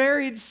if you're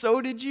married, so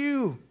did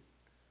you.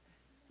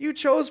 You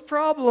chose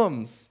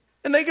problems.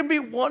 And they can be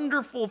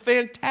wonderful,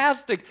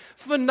 fantastic,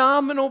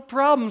 phenomenal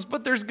problems,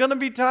 but there's going to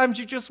be times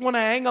you just want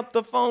to hang up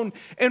the phone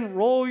and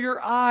roll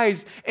your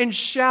eyes and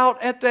shout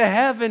at the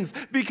heavens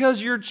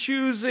because you're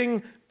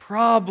choosing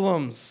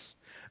problems.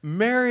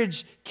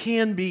 Marriage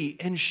can be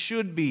and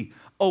should be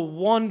a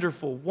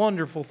wonderful,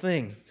 wonderful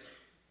thing.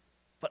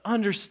 But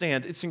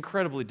understand, it's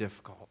incredibly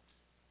difficult.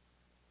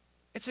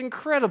 It's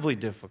incredibly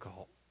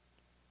difficult.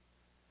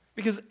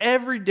 Because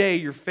every day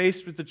you're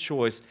faced with the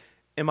choice,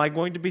 am I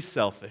going to be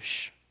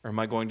selfish or am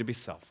I going to be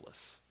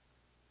selfless?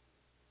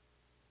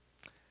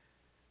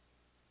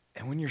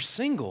 And when you're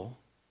single,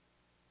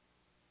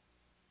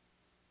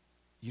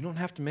 you don't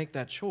have to make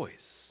that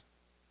choice.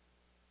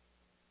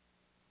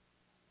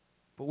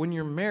 But when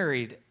you're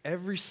married,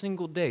 every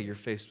single day you're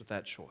faced with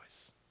that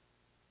choice.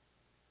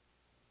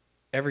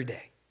 Every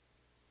day.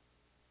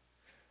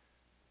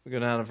 We go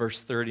down to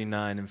verse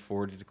 39 and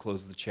 40 to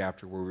close the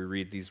chapter where we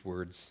read these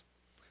words.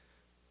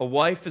 A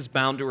wife is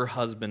bound to her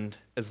husband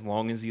as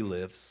long as he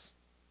lives.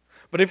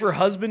 But if her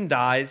husband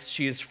dies,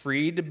 she is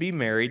free to be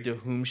married to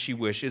whom she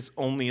wishes,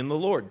 only in the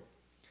Lord.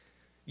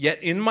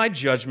 Yet in my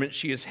judgment,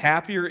 she is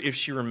happier if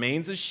she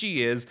remains as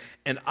she is,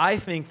 and I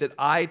think that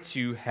I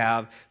too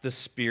have the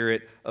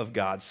Spirit of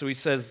God. So he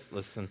says,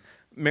 listen,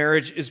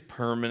 marriage is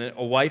permanent.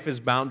 A wife is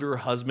bound to her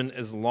husband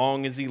as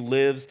long as he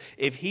lives.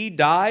 If he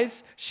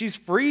dies, she's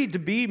free to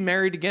be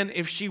married again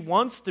if she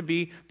wants to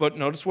be. But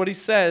notice what he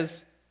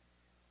says,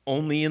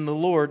 only in the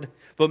Lord.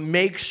 But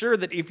make sure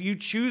that if you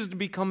choose to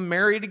become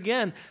married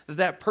again, that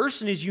that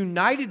person is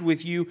united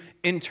with you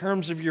in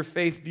terms of your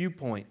faith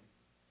viewpoint.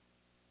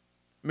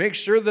 Make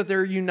sure that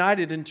they're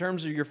united in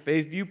terms of your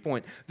faith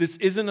viewpoint. This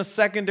isn't a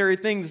secondary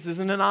thing. This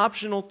isn't an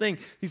optional thing.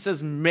 He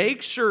says,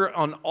 make sure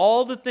on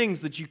all the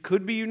things that you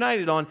could be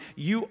united on,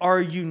 you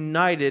are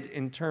united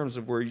in terms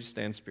of where you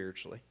stand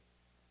spiritually.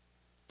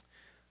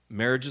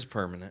 Marriage is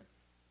permanent.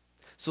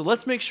 So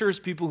let's make sure as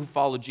people who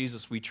follow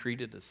Jesus, we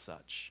treat it as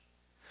such.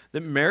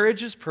 That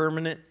marriage is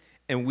permanent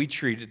and we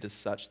treat it as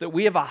such. That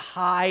we have a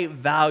high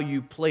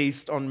value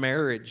placed on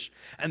marriage.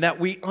 And that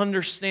we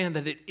understand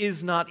that it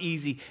is not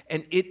easy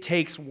and it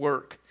takes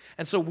work.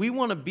 And so we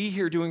want to be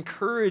here to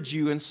encourage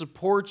you and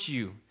support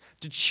you,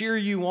 to cheer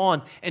you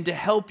on, and to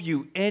help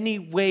you any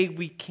way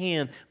we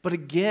can. But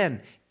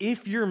again,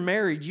 if you're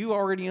married, you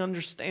already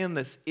understand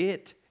this.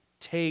 It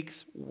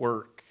takes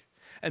work.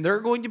 And there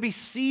are going to be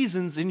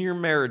seasons in your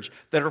marriage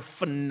that are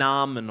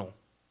phenomenal.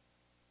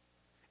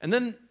 And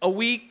then a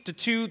week to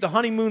two, the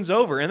honeymoon's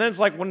over. And then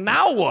it's like, well,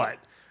 now what?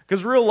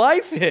 Because real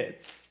life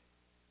hits.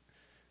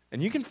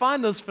 And you can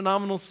find those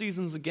phenomenal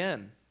seasons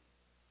again.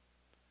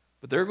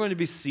 But there are going to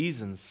be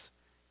seasons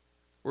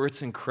where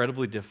it's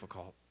incredibly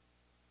difficult.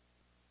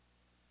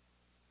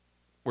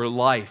 Where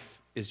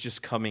life is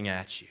just coming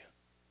at you.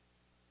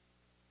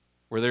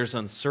 Where there's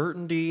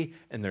uncertainty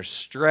and there's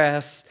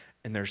stress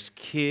and there's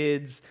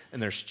kids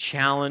and there's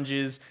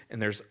challenges and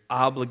there's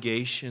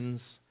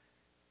obligations.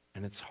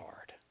 And it's hard.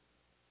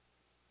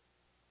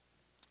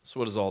 So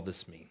what does all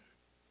this mean?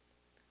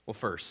 Well,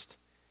 first,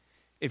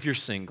 if you're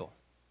single,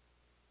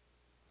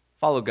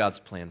 follow God's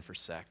plan for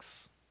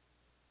sex.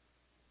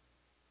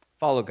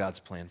 Follow God's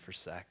plan for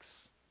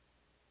sex.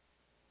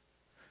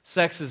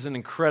 Sex is an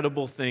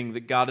incredible thing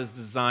that God has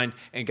designed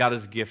and God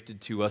has gifted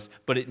to us,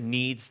 but it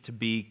needs to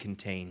be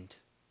contained.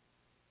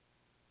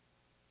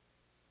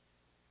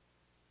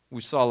 We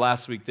saw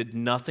last week that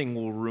nothing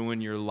will ruin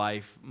your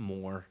life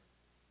more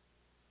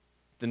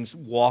than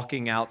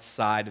walking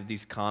outside of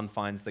these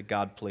confines that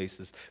God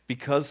places.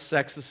 Because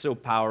sex is so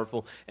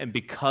powerful and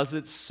because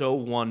it's so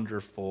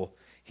wonderful,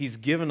 He's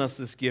given us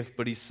this gift,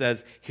 but He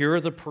says, here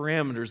are the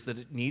parameters that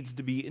it needs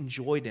to be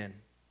enjoyed in.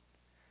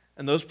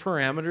 And those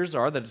parameters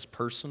are that it's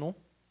personal,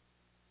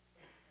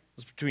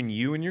 it's between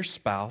you and your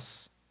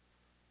spouse,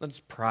 that it's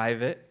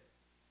private,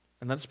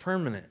 and that it's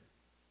permanent.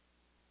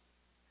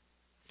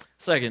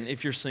 Second,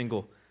 if you're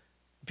single,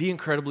 be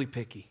incredibly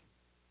picky.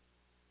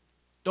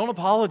 Don't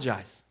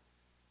apologize.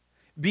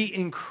 Be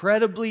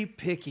incredibly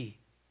picky.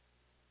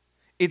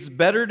 It's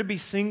better to be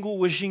single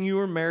wishing you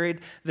were married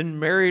than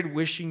married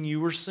wishing you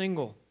were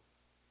single.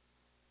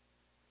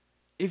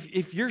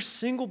 If you're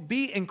single,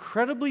 be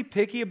incredibly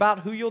picky about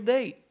who you'll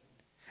date.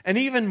 And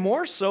even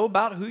more so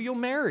about who you'll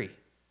marry.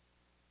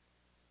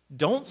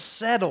 Don't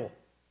settle.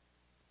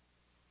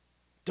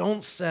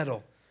 Don't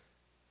settle.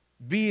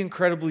 Be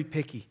incredibly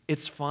picky.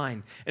 It's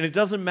fine. And it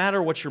doesn't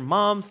matter what your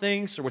mom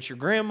thinks or what your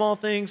grandma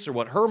thinks or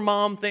what her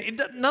mom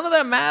thinks. None of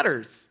that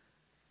matters.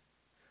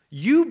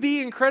 You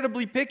be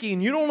incredibly picky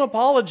and you don't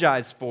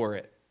apologize for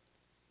it.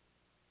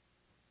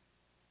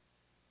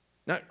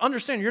 Now,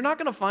 understand, you're not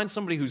going to find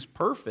somebody who's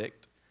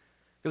perfect.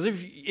 Because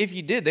if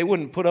you did, they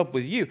wouldn't put up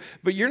with you.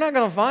 But you're not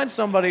going to find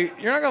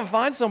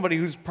somebody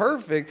who's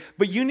perfect,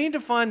 but you need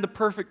to find the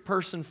perfect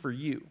person for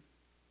you.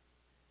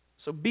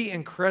 So be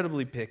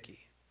incredibly picky.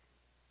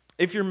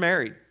 If you're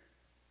married,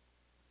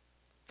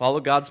 follow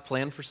God's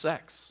plan for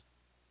sex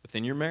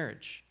within your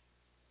marriage.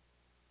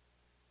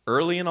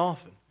 Early and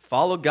often,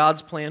 follow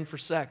God's plan for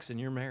sex in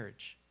your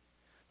marriage.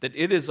 That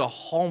it is a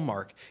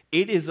hallmark.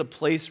 It is a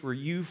place where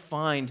you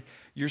find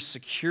your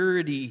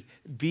security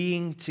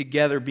being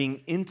together,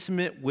 being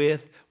intimate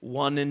with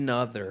one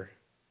another.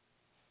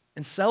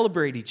 And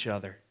celebrate each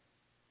other.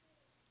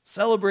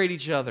 Celebrate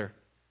each other.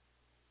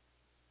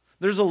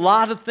 There's a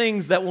lot of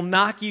things that will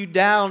knock you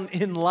down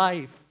in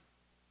life.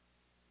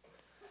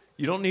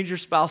 You don't need your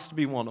spouse to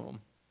be one of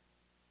them.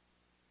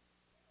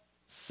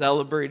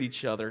 Celebrate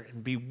each other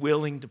and be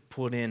willing to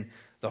put in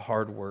the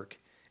hard work.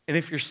 And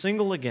if you're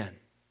single again,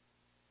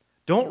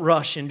 don't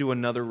rush into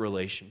another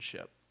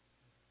relationship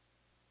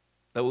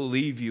that will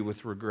leave you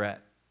with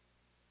regret.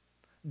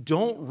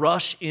 Don't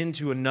rush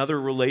into another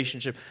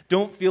relationship.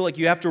 Don't feel like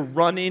you have to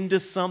run into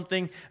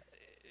something.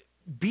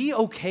 Be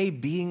okay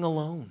being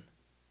alone.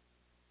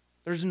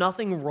 There's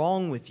nothing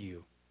wrong with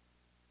you.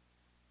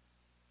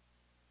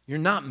 You're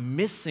not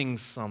missing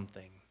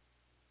something.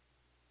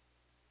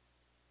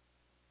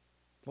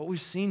 What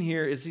we've seen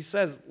here is he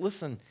says,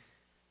 listen,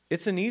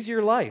 it's an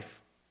easier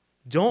life.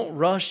 Don't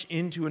rush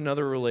into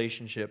another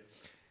relationship.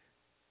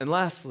 And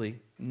lastly,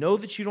 know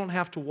that you don't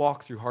have to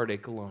walk through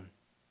heartache alone.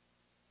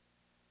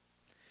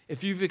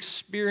 If you've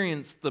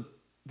experienced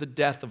the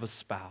death of a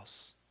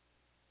spouse,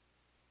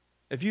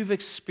 if you've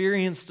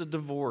experienced a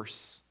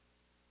divorce,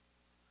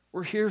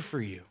 we're here for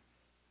you.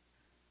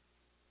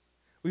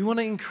 We want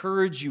to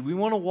encourage you. We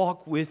want to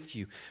walk with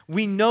you.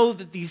 We know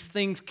that these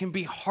things can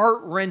be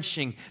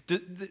heart-wrenching.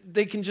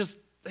 They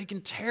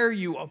can tear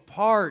you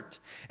apart,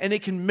 and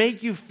it can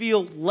make you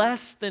feel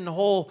less than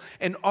whole.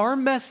 And our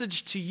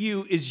message to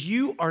you is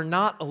you are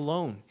not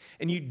alone,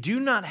 and you do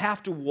not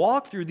have to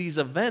walk through these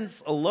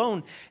events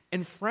alone.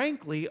 And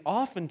frankly,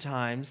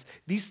 oftentimes,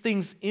 these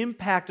things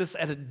impact us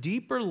at a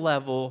deeper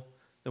level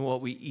than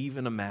what we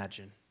even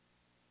imagine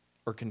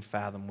or can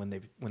fathom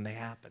when they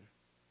happen.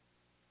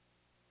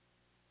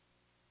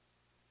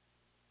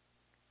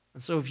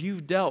 And so if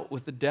you've dealt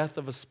with the death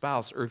of a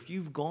spouse, or if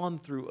you've gone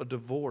through a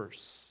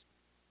divorce,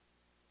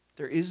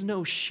 there is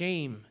no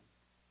shame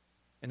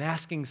in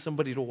asking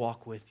somebody to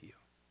walk with you.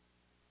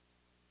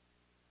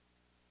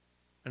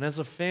 And as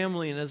a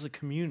family and as a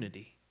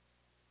community,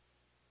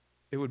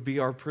 it would be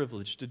our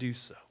privilege to do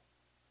so.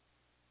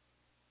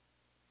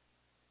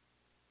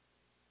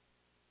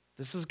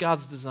 This is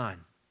God's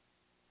design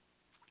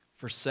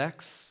for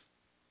sex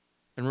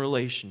and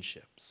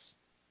relationships.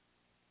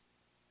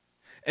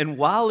 And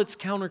while it's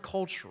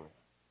countercultural,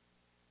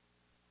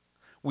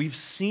 we've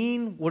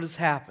seen what has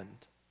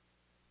happened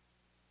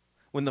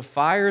when the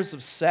fires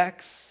of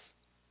sex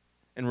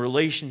and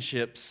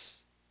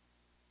relationships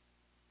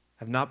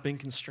have not been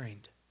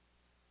constrained.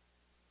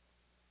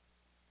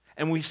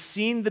 And we've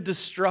seen the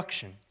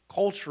destruction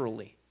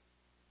culturally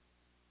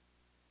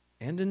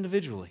and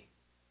individually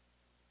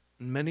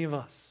in many of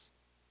us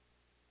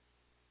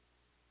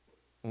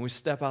when we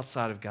step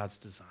outside of God's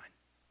design.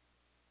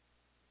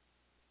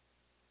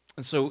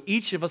 And so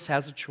each of us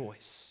has a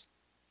choice.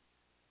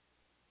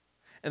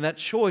 And that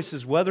choice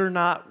is whether or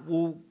not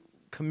we'll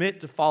commit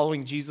to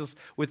following Jesus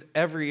with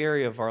every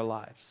area of our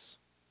lives,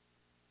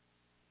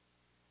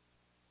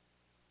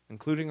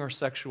 including our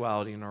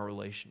sexuality and our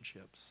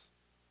relationships.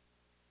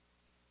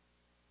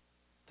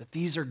 That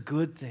these are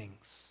good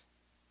things,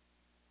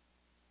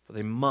 but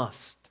they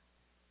must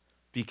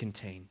be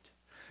contained.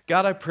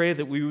 God, I pray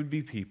that we would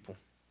be people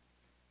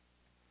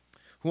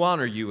who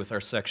honor you with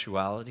our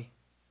sexuality.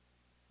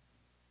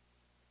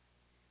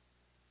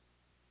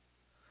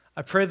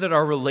 I pray that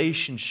our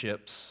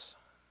relationships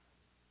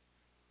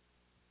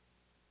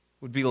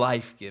would be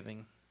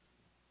life-giving,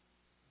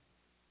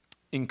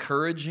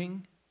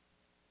 encouraging.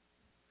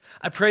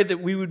 I pray that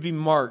we would be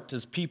marked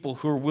as people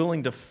who are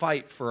willing to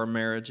fight for our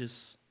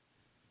marriages,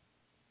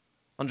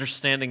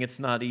 understanding it's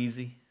not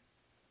easy.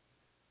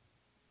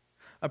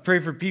 I pray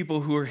for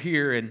people who are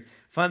here and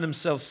find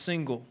themselves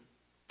single.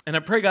 And I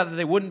pray, God, that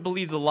they wouldn't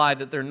believe the lie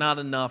that they're not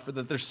enough or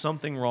that there's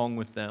something wrong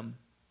with them,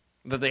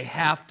 that they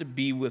have to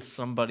be with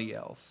somebody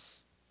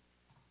else.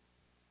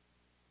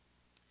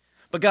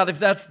 But God, if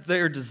that's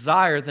their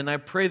desire, then I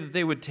pray that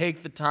they would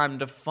take the time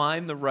to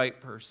find the right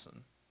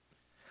person,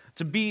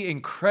 to be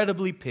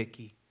incredibly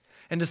picky,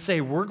 and to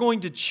say, we're going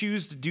to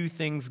choose to do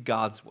things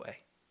God's way,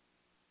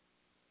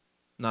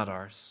 not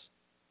ours.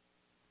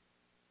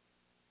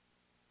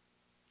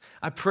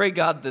 I pray,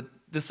 God, that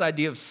this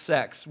idea of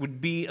sex would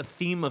be a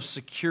theme of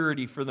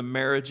security for the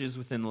marriages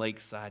within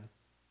Lakeside,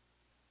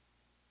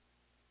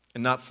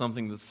 and not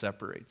something that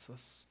separates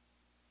us.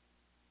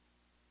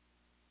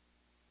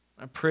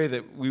 I pray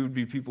that we would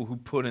be people who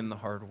put in the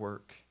hard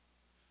work.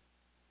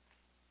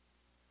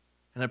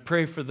 And I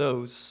pray for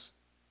those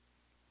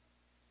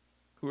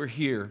who are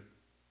here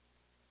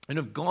and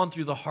have gone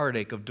through the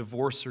heartache of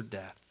divorce or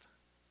death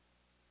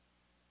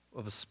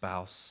of a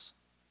spouse.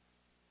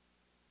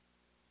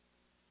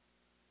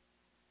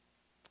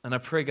 And I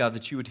pray, God,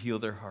 that you would heal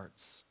their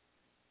hearts.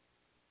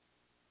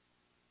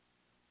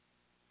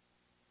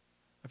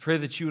 I pray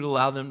that you would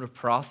allow them to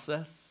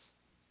process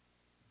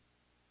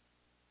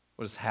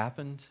what has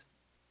happened,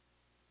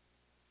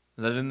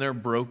 and that in their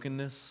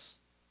brokenness,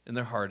 in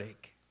their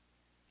heartache,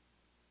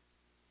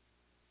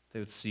 they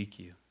would seek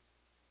you.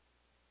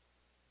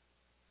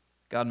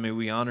 God, may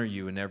we honor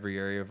you in every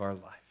area of our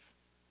life.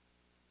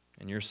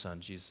 In your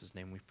Son, Jesus'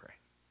 name we pray.